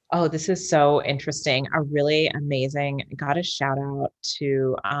brand? Oh, this is so interesting. A really amazing, got a shout out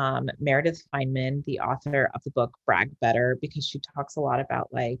to Meredith Feynman, the author of the book Brag Better, because she talks a lot about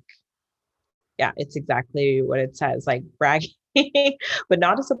like, yeah, it's exactly what it says, like bragging, but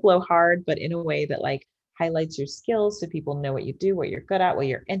not as a blowhard, but in a way that like highlights your skills so people know what you do, what you're good at, what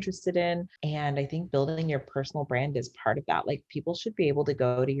you're interested in. And I think building your personal brand is part of that. Like people should be able to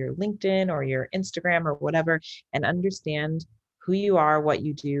go to your LinkedIn or your Instagram or whatever and understand who you are, what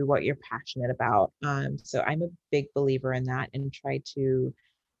you do, what you're passionate about. So I'm a big believer in that and try to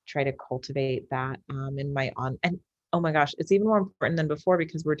cultivate that in my on and oh my gosh, it's even more important than before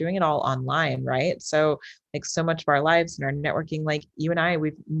because we're doing it all online, right? So like so much of our lives and our networking, like you and I,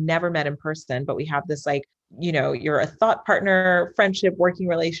 we've never met in person, but we have this like, you're a thought partner, friendship, working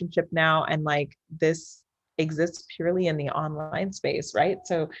relationship now. And like this exists purely in the online space, right?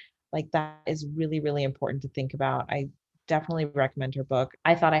 So like that is really, really important to think about. I definitely recommend her book.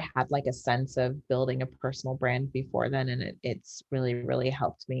 I thought I had like a sense of building a personal brand before then, and it's really, really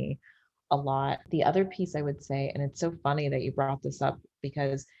helped me a lot. The other piece I would say, and it's so funny that you brought this up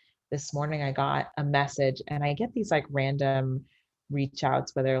because this morning I got a message and I get these like random reach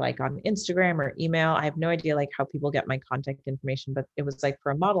outs, whether like on Instagram or email. I have no idea like how people get my contact information, but it was like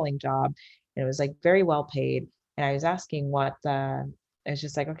for a modeling job and it was like very well paid. And I was asking it's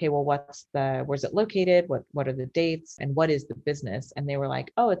just like, okay, well, where's it located? What are the dates and what is the business? And they were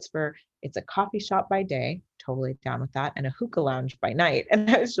like, oh, it's a coffee shop by day, totally down with that, and a hookah lounge by night. And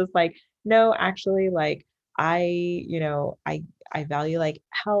I was just like, no, actually, like I, I value like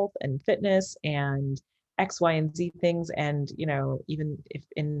health and fitness and X, Y, and Z things. And, even if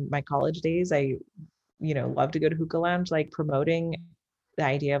in my college days, I, love to go to hookah lounge, like promoting the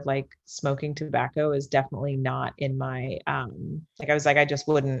idea of like smoking tobacco is definitely not in my, like, I was like, I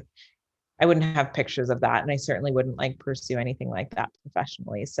wouldn't have pictures of that. And I certainly wouldn't like pursue anything like that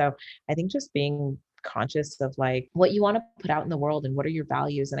professionally. So I think just being conscious of like what you want to put out in the world and what are your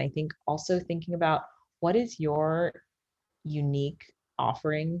values. And I think also thinking about what is your unique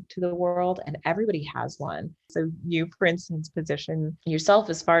offering to the world, and everybody has one. So you, for instance, position yourself,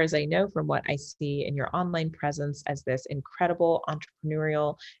 as far as I know from what I see in your online presence, as this incredible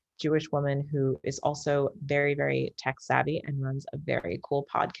entrepreneurial Jewish woman who is also very, very tech savvy and runs a very cool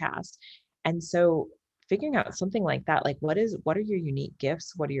podcast. And so figuring out something like that, like what are your unique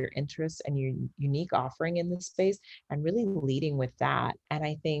gifts, what are your interests and your unique offering in this space, and really leading with that. And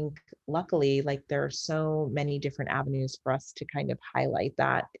I think luckily, like there are so many different avenues for us to kind of highlight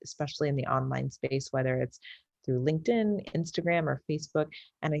that, especially in the online space, whether it's through LinkedIn, Instagram, or Facebook.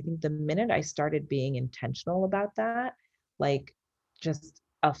 And I think the minute I started being intentional about that, like just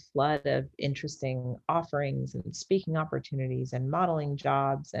a flood of interesting offerings and speaking opportunities and modeling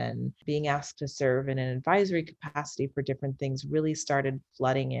jobs and being asked to serve in an advisory capacity for different things really started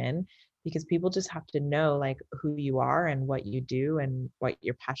flooding in, because people just have to know like who you are and what you do and what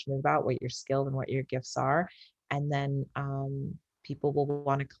you're passionate about, what your skills and what your gifts are. And then people will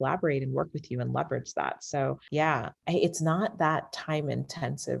want to collaborate and work with you and leverage that. So yeah, it's not that time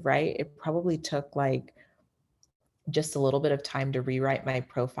intensive, right? It probably took like just a little bit of time to rewrite my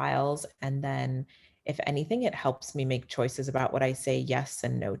profiles. And then if anything, it helps me make choices about what I say yes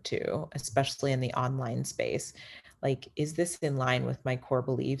and no to, especially in the online space. Like, is this in line with my core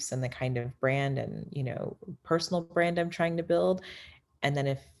beliefs and the kind of brand and, personal brand I'm trying to build? And then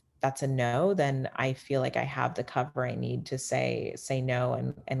if that's a no, then I feel like I have the cover I need to say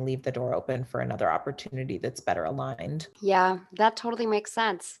no and leave the door open for another opportunity that's better aligned. Yeah, that totally makes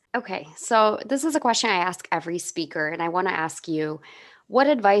sense. Okay, so this is a question I ask every speaker, and I want to ask you, what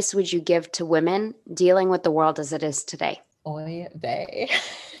advice would you give to women dealing with the world as it is today? Oy vey.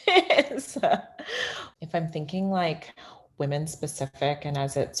 So, if I'm thinking like women specific and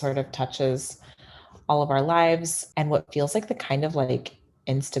as it sort of touches all of our lives and what feels like the kind of like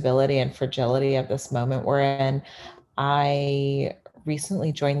instability and fragility of this moment we're in, I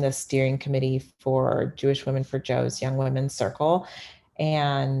recently joined the steering committee for Jewish Women for Joe's Young Women's Circle.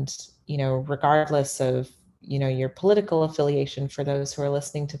 And, regardless of, your political affiliation, for those who are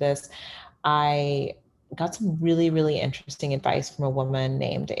listening to this, I got some really, really interesting advice from a woman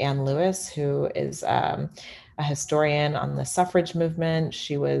named Ann Lewis, who is a historian on the suffrage movement.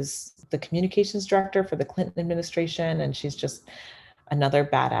 She was the communications director for the Clinton administration, and she's just another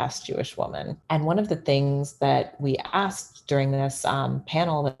badass Jewish woman. And one of the things that we asked during this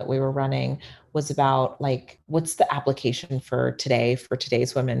panel that we were running was about like, what's the application for today, for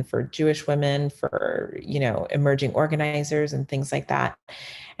today's women, for Jewish women, for, emerging organizers and things like that.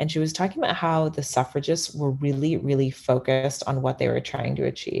 And she was talking about how the suffragists were really, really focused on what they were trying to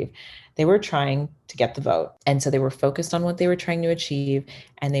achieve. They were trying to get the vote. And so they were focused on what they were trying to achieve.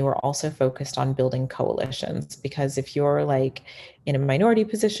 And they were also focused on building coalitions, because if you're like in a minority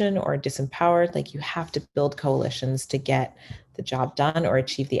position or disempowered, like you have to build coalitions to get the job done or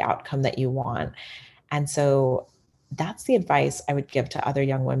achieve the outcome that you want. And so that's the advice I would give to other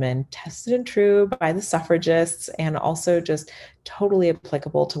young women, tested and true by the suffragists, and also just totally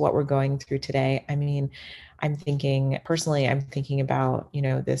applicable to what we're going through today. I mean, I'm thinking about,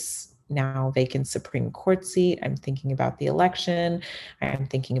 this now vacant Supreme Court seat. I'm thinking about the election. I'm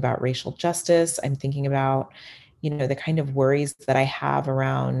thinking about racial justice. I'm thinking about, the kind of worries that I have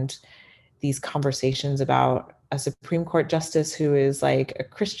around these conversations about a Supreme Court justice who is like a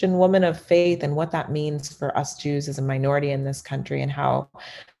Christian woman of faith, and what that means for us Jews as a minority in this country, and how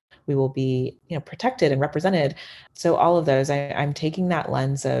we will be, protected and represented. So all of those, I'm taking that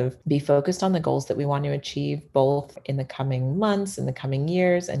lens of be focused on the goals that we want to achieve, both in the coming months, in the coming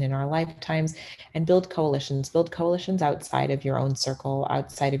years, and in our lifetimes, and build coalitions outside of your own circle,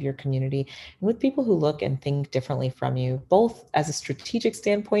 outside of your community, and with people who look and think differently from you, both as a strategic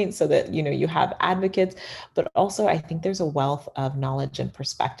standpoint, so that, you have advocates, but also I think there's a wealth of knowledge and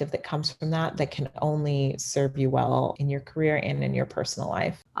perspective that comes from that can only serve you well in your career and in your personal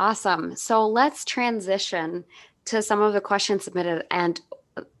life. Awesome. So let's transition to some of the questions submitted. And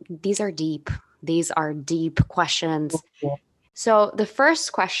these are deep. These are deep questions. So the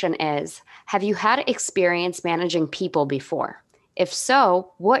first question is, have you had experience managing people before? If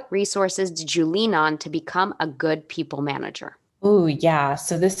so, what resources did you lean on to become a good people manager? Oh, yeah.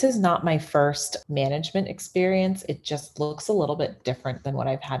 So this is not my first management experience. It just looks a little bit different than what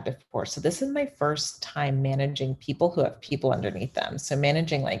I've had before. So this is my first time managing people who have people underneath them. So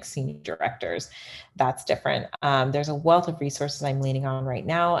managing like senior directors, that's different. There's a wealth of resources I'm leaning on right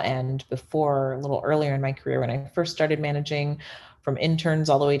now. And before, a little earlier in my career, when I first started managing, from interns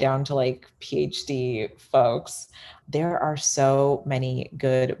all the way down to like PhD folks, there are so many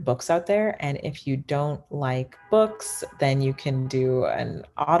good books out there. And if you don't like books, then you can do an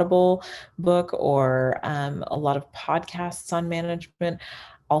Audible book or a lot of podcasts on management.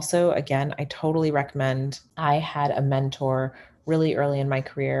 Also, again, I totally recommend. I had a mentor really early in my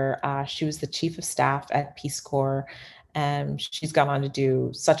career. She was the chief of staff at Peace Corps. And she's gone on to do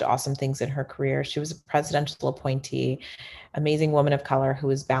such awesome things in her career. She was a presidential appointee, amazing woman of color who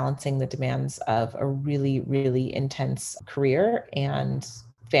was balancing the demands of a really, really intense career and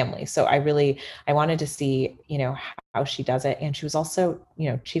family. So I wanted to see, how she does it. And she was also,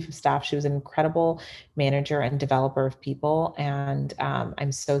 chief of staff. She was an incredible manager and developer of people. And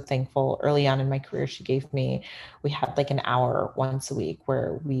I'm so thankful. Early on in my career, we had like an hour once a week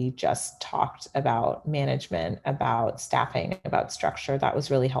where we just talked about management, about staffing, about structure. That was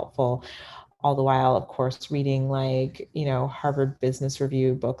really helpful. All the while, of course, reading like, Harvard Business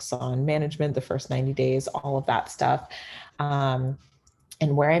Review books on management, the first 90 days, all of that stuff.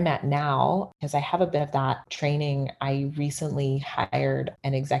 And where I'm at now, because I have a bit of that training, I recently hired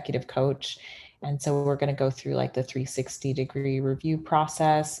an executive coach. And so we're going to go through like the 360-degree review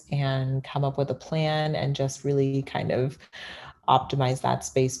process and come up with a plan and just really kind of optimize that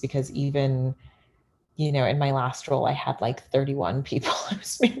space, because even In my last role, I had like 31 people I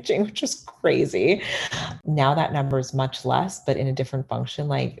was managing, which was crazy. Now that number is much less, but in a different function.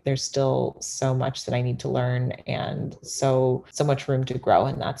 Like there's still so much that I need to learn and so much room to grow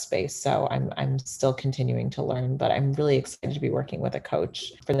in that space. So I'm still continuing to learn, but I'm really excited to be working with a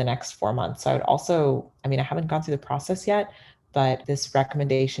coach for the next 4 months. So I would also, I mean, I haven't gone through the process yet, but this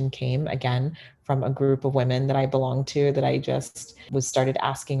recommendation came again from a group of women that I belong to, that I just was started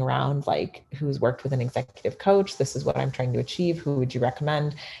asking around, like, who's worked with an executive coach? This is what I'm trying to achieve. Who would you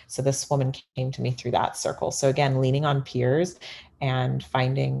recommend? So this woman came to me through that circle. So again, leaning on peers and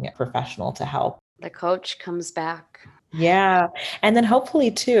finding a professional to help. The coach comes back. Yeah. And then hopefully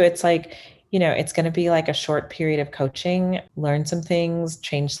too, it's like, it's going to be like a short period of coaching, learn some things,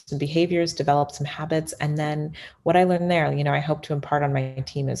 change some behaviors, develop some habits. And then what I learned there, I hope to impart on my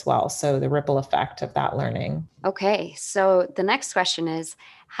team as well. So the ripple effect of that learning. Okay, so the next question is,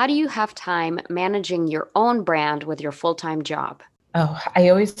 how do you have time managing your own brand with your full-time job? Oh, I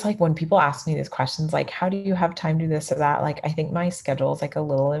always like when people ask me these questions, like, how do you have time to do this or that? Like, I think my schedule is like a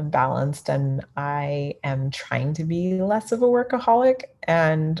little imbalanced and I am trying to be less of a workaholic.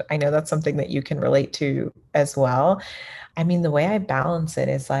 And I know that's something that you can relate to as well. I mean, the way I balance it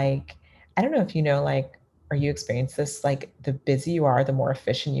is like, I don't know if like, or you experience this, like the busier you are, the more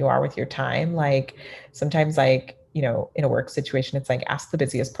efficient you are with your time. Like sometimes like, in a work situation, it's like ask the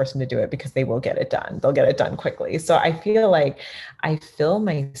busiest person to do it because they will get it done. They'll get it done quickly. So I feel like I fill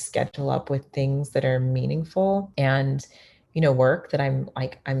my schedule up with things that are meaningful and work that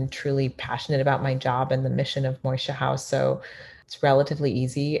I'm truly passionate about my job and the mission of Moisha House. So it's relatively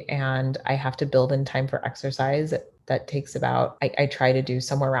easy and I have to build in time for exercise. That takes about, I try to do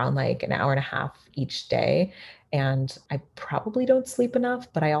somewhere around like an hour and a half each day. And I probably don't sleep enough,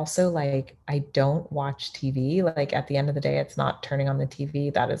 but I also I don't watch TV. Like at the end of the day, it's not turning on the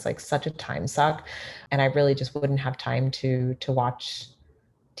TV. That is like such a time suck. And I really just wouldn't have time to watch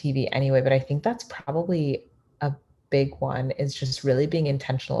TV anyway. But I think that's probably a big one, is just really being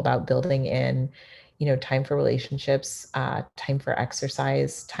intentional about building in, time for relationships, time for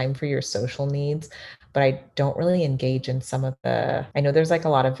exercise, time for your social needs. But I don't really engage in some of I know there's like a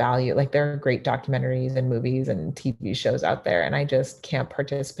lot of value, like there are great documentaries and movies and TV shows out there, and I just can't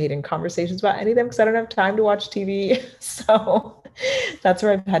participate in conversations about any of them because I don't have time to watch TV. So that's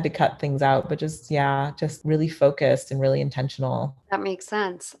where I've had to cut things out, but just really focused and really intentional. That makes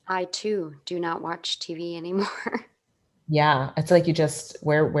sense. I too do not watch TV anymore. Yeah, it's like you just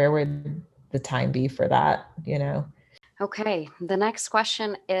where would the time be for that, Okay, the next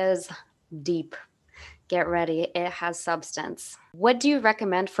question is deep. Get ready, it has substance. What do you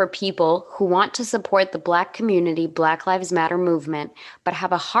recommend for people who want to support the Black community, Black Lives Matter movement, but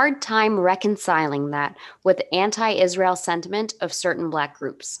have a hard time reconciling that with anti-Israel sentiment of certain Black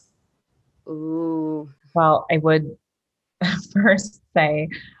groups? Ooh. Well, I would first say,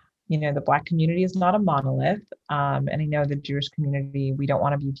 the Black community is not a monolith. And I know the Jewish community, we don't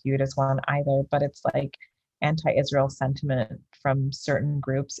want to be viewed as one either, but it's like anti-Israel sentiment from certain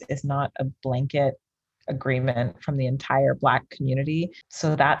groups is not a blanket agreement from the entire Black community.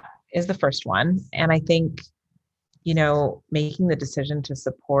 So that is the first one. And I think, making the decision to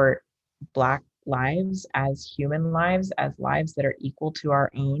support Black lives as human lives, as lives that are equal to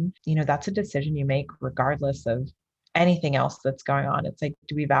our own, that's a decision you make regardless of anything else that's going on. It's like,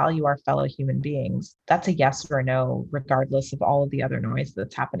 do we value our fellow human beings? That's a yes or a no, regardless of all of the other noise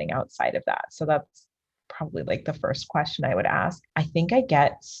that's happening outside of that. So that's probably like the first question I would ask. I think I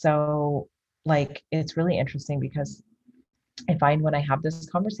get so it's really interesting because I find when I have this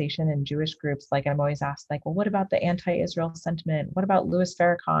conversation in Jewish groups, like I'm always asked, like, well, what about the anti-Israel sentiment? What about Louis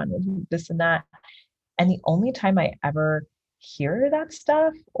Farrakhan? This and that. And the only time I ever hear that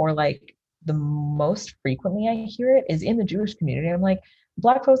stuff, or like the most frequently I hear it, is in the Jewish community. I'm like,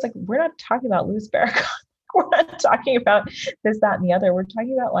 Black folks, like, we're not talking about Louis Farrakhan. We're not talking about this, that, and the other. We're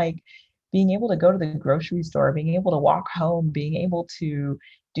talking about like being able to go to the grocery store, being able to walk home, being able to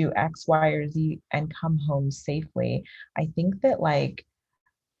do X, Y, or Z and come home safely. I think that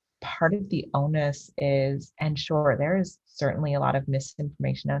part of the onus is, and sure, there is certainly a lot of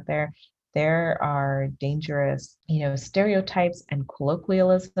misinformation out there. There are dangerous, stereotypes and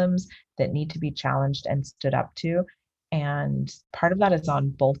colloquialisms that need to be challenged and stood up to. And part of that is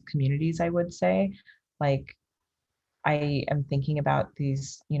on both communities, I would say. Like, I am thinking about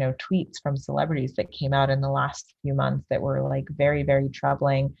these, tweets from celebrities that came out in the last few months that were like very, very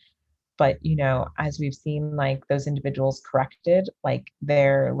troubling. But, as we've seen, like those individuals corrected, like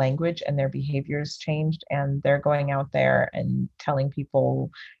their language and their behaviors changed, and they're going out there and telling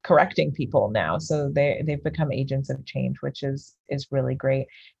people, correcting people now. So they've become agents of change, which is really great.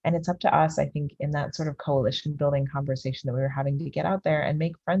 And it's up to us, I think, in that sort of coalition building conversation that we were having, to get out there and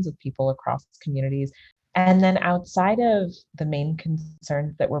make friends with people across communities. And then outside of the main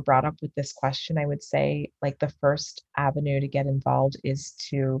concerns that were brought up with this question, I would say like the first avenue to get involved is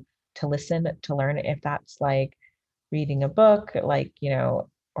to listen, to learn, if that's like reading a book, like,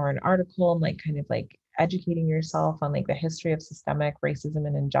 or an article, and like kind of like educating yourself on like the history of systemic racism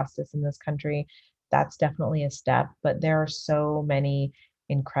and injustice in this country. That's definitely a step. But there are so many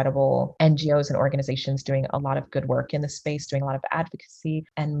incredible NGOs and organizations doing a lot of good work in the space, doing a lot of advocacy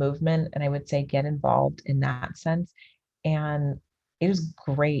and movement. And I would say get involved in that sense. And it is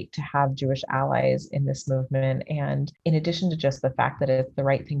great to have Jewish allies in this movement. And in addition to just the fact that it's the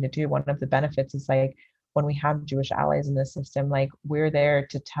right thing to do, one of the benefits is like when we have Jewish allies in this system, like we're there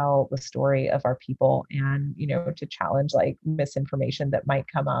to tell the story of our people and, to challenge like misinformation that might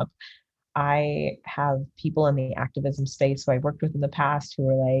come up. I have people in the activism space who I worked with in the past who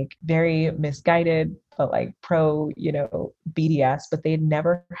were like very misguided, but like pro, BDS, but they'd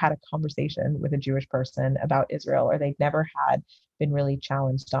never had a conversation with a Jewish person about Israel, or they'd never had been really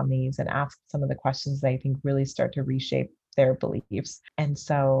challenged on these and asked some of the questions that I think really start to reshape their beliefs. And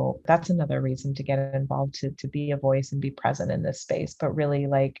so that's another reason to get involved, to be a voice and be present in this space. But really,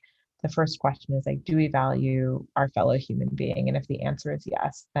 like, the first question is like, do we value our fellow human being? And if the answer is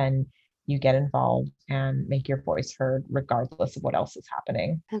yes, then you get involved and make your voice heard regardless of what else is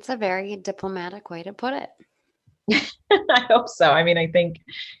happening. That's a very diplomatic way to put it. I hope so. I mean, I think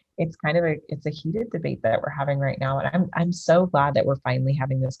it's kind of it's a heated debate that we're having right now. And I'm so glad that we're finally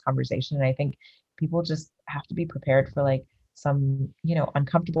having this conversation. And I think people just have to be prepared for like some,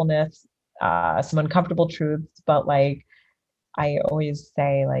 uncomfortableness, some uncomfortable truths. But like I always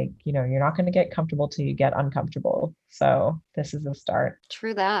say, like, you're not going to get comfortable till you get uncomfortable. So this is a start.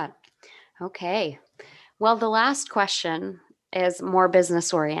 True that. Okay. Well, the last question is more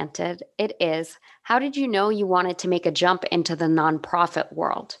business oriented. It is, how did you know you wanted to make a jump into the nonprofit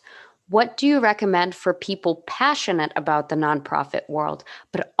world? What do you recommend for people passionate about the nonprofit world,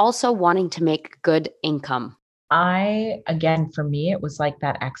 but also wanting to make good income? Again, for me, it was like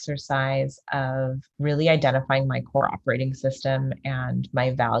that exercise of really identifying my core operating system and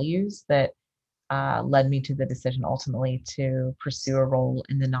my values that led me to the decision ultimately to pursue a role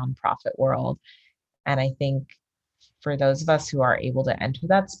in the nonprofit world. And I think for those of us who are able to enter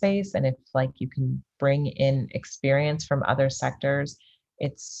that space, and if like you can bring in experience from other sectors,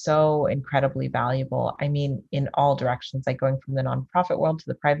 it's so incredibly valuable. I mean, in all directions, like going from the nonprofit world to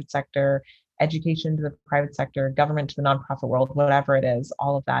the private sector, education to the private sector, government to the nonprofit world, whatever it is,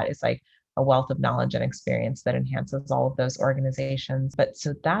 all of that is like a wealth of knowledge and experience that enhances all of those organizations. But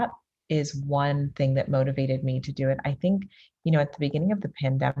so that is one thing that motivated me to do it. I think, at the beginning of the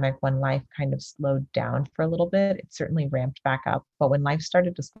pandemic, when life kind of slowed down for a little bit, it certainly ramped back up. But when life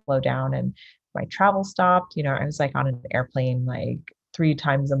started to slow down and my travel stopped, I was like on an airplane like 3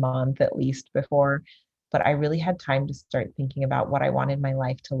 times a month at least before. But I really had time to start thinking about what I wanted my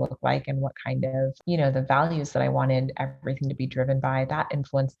life to look like and what kind of, the values that I wanted everything to be driven by. That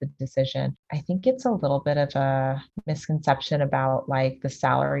influenced the decision. I think it's a little bit of a misconception about like the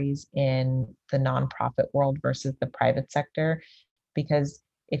salaries in the nonprofit world versus the private sector. Because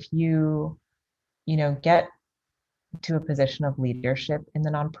if get to a position of leadership in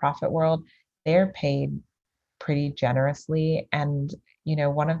the nonprofit world, they're paid pretty generously. And,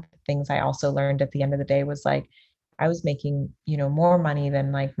 one of the things I also learned at the end of the day was like, I was making, more money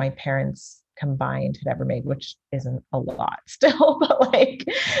than like my parents combined had ever made, which isn't a lot still, but like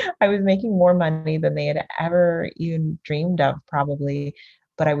I was making more money than they had ever even dreamed of, probably.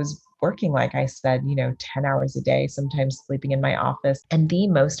 But I was working, like I said, 10 hours a day, sometimes sleeping in my office. And the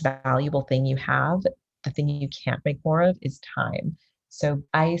most valuable thing you have, the thing you can't make more of, is time. So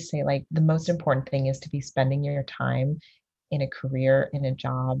I say, like, the most important thing is to be spending your time in a career, in a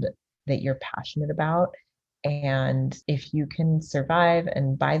job that you're passionate about. And if you can survive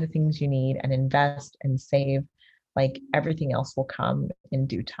and buy the things you need and invest and save, like everything else will come in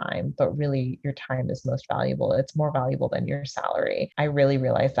due time. But really, your time is most valuable. It's more valuable than your salary. I really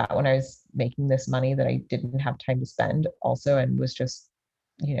realized that when I was making this money that I didn't have time to spend also, and was just,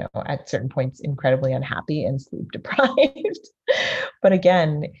 at certain points incredibly unhappy and sleep deprived. But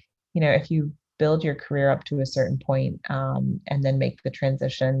again, if you build your career up to a certain point, and then make the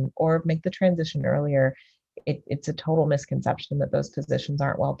transition, or make the transition earlier, it's a total misconception that those positions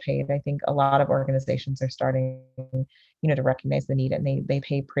aren't well paid. I think a lot of organizations are starting, to recognize the need, and they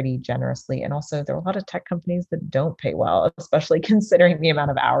pay pretty generously. And also there are a lot of tech companies that don't pay well, especially considering the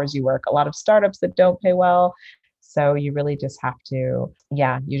amount of hours you work. A lot of startups that don't pay well. So you really just have to,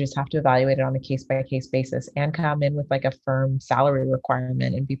 you just have to evaluate it on a case by case basis and come in with like a firm salary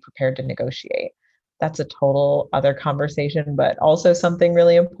requirement and be prepared to negotiate. That's a total other conversation, but also something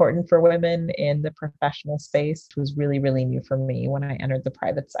really important for women in the professional space. It was really, really new for me when I entered the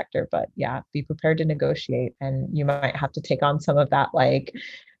private sector. But yeah, be prepared to negotiate. And you might have to take on some of that, like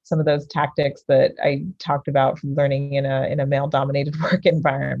some of those tactics that I talked about from learning in a male dominated work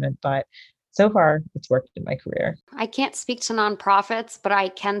environment. But so far, it's worked in my career. I can't speak to nonprofits, but I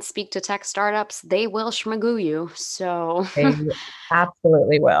can speak to tech startups. They will schmagoo you. So They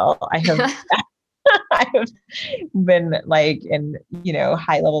absolutely will. I have I have been like in,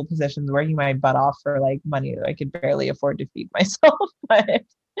 high level positions working my butt off for like money that I could barely afford to feed myself. But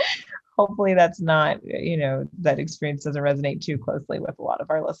hopefully that's not, that experience doesn't resonate too closely with a lot of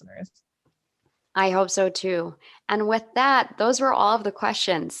our listeners. I hope so too. And with that, those were all of the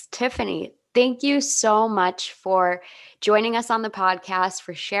questions. Tiffany, thank you so much for joining us on the podcast,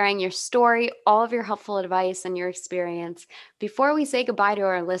 for sharing your story, all of your helpful advice, and your experience. Before we say goodbye to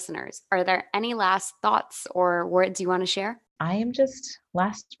our listeners, are there any last thoughts or words you want to share?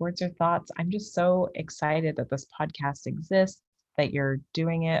 Last words or thoughts. I'm just so excited that this podcast exists, that you're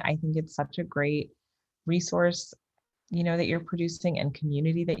doing it. I think it's such a great resource, that you're producing and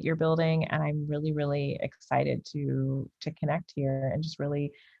community that you're building. And I'm really, really excited to connect here, and just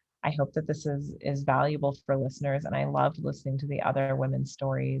really, I hope that this is valuable for listeners. And I love listening to the other women's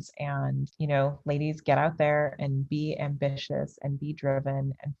stories. And, ladies, get out there and be ambitious and be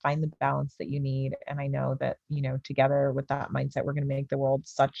driven and find the balance that you need. And I know that, together with that mindset, we're going to make the world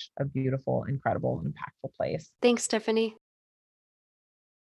such a beautiful, incredible, and impactful place. Thanks, Tiffany.